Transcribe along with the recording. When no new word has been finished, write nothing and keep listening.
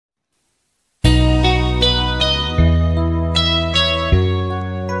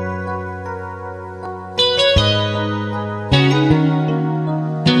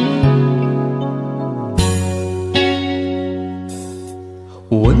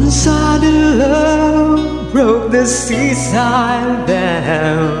One-sided love broke the seaside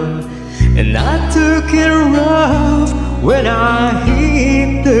dam, and I took it rough when I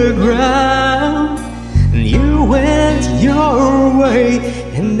hit the ground. And you went your way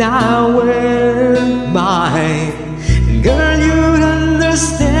and I went mine. And girl, you'd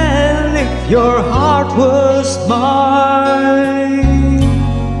understand if your heart was mine.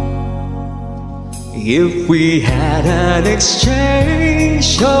 If we had an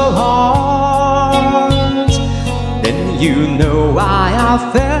exchange of hearts, then you know why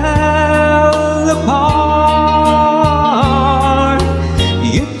I fell apart.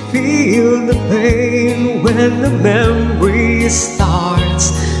 You feel the pain when the memory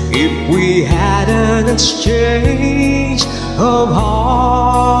starts. If we had an exchange of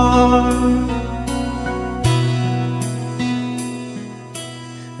hearts,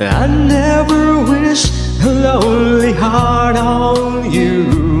 I never wish a lonely heart on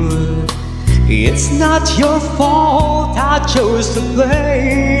you. It's not your fault I chose to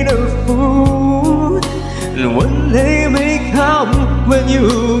play the fool. And one day may come when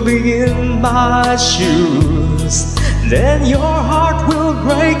you'll be in my shoes. Then your heart will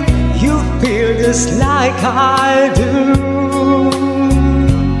break, you'll feel just like I do.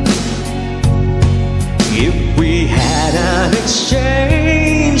 If we had an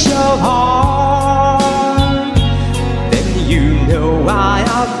exchange of heart, then you know why I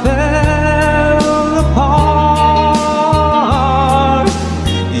fell apart.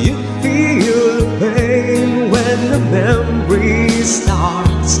 You feel the pain when the memory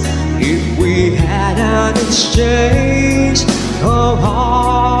starts. If we had an exchange of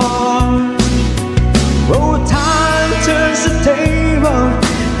heart, oh, time turns the table,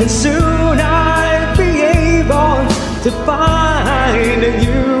 and soon I'd be able to find a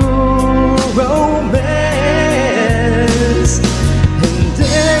new romance. And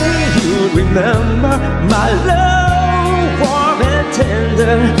then you'll remember my love, warm and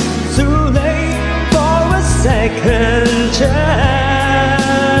tender, too late for a second chance.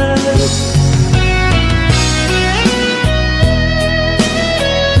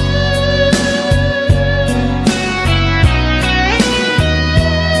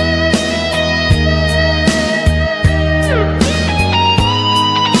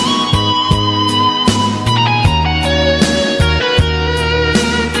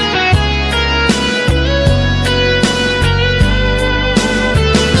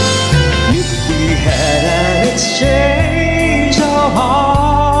 Exchange of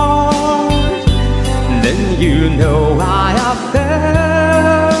heart, then you know why I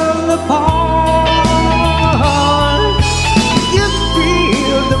fell apart. You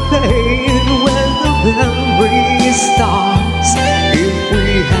feel the pain when the memory starts. If we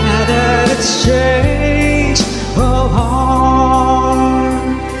had an exchange of heart,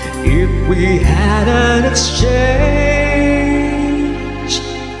 if we had an exchange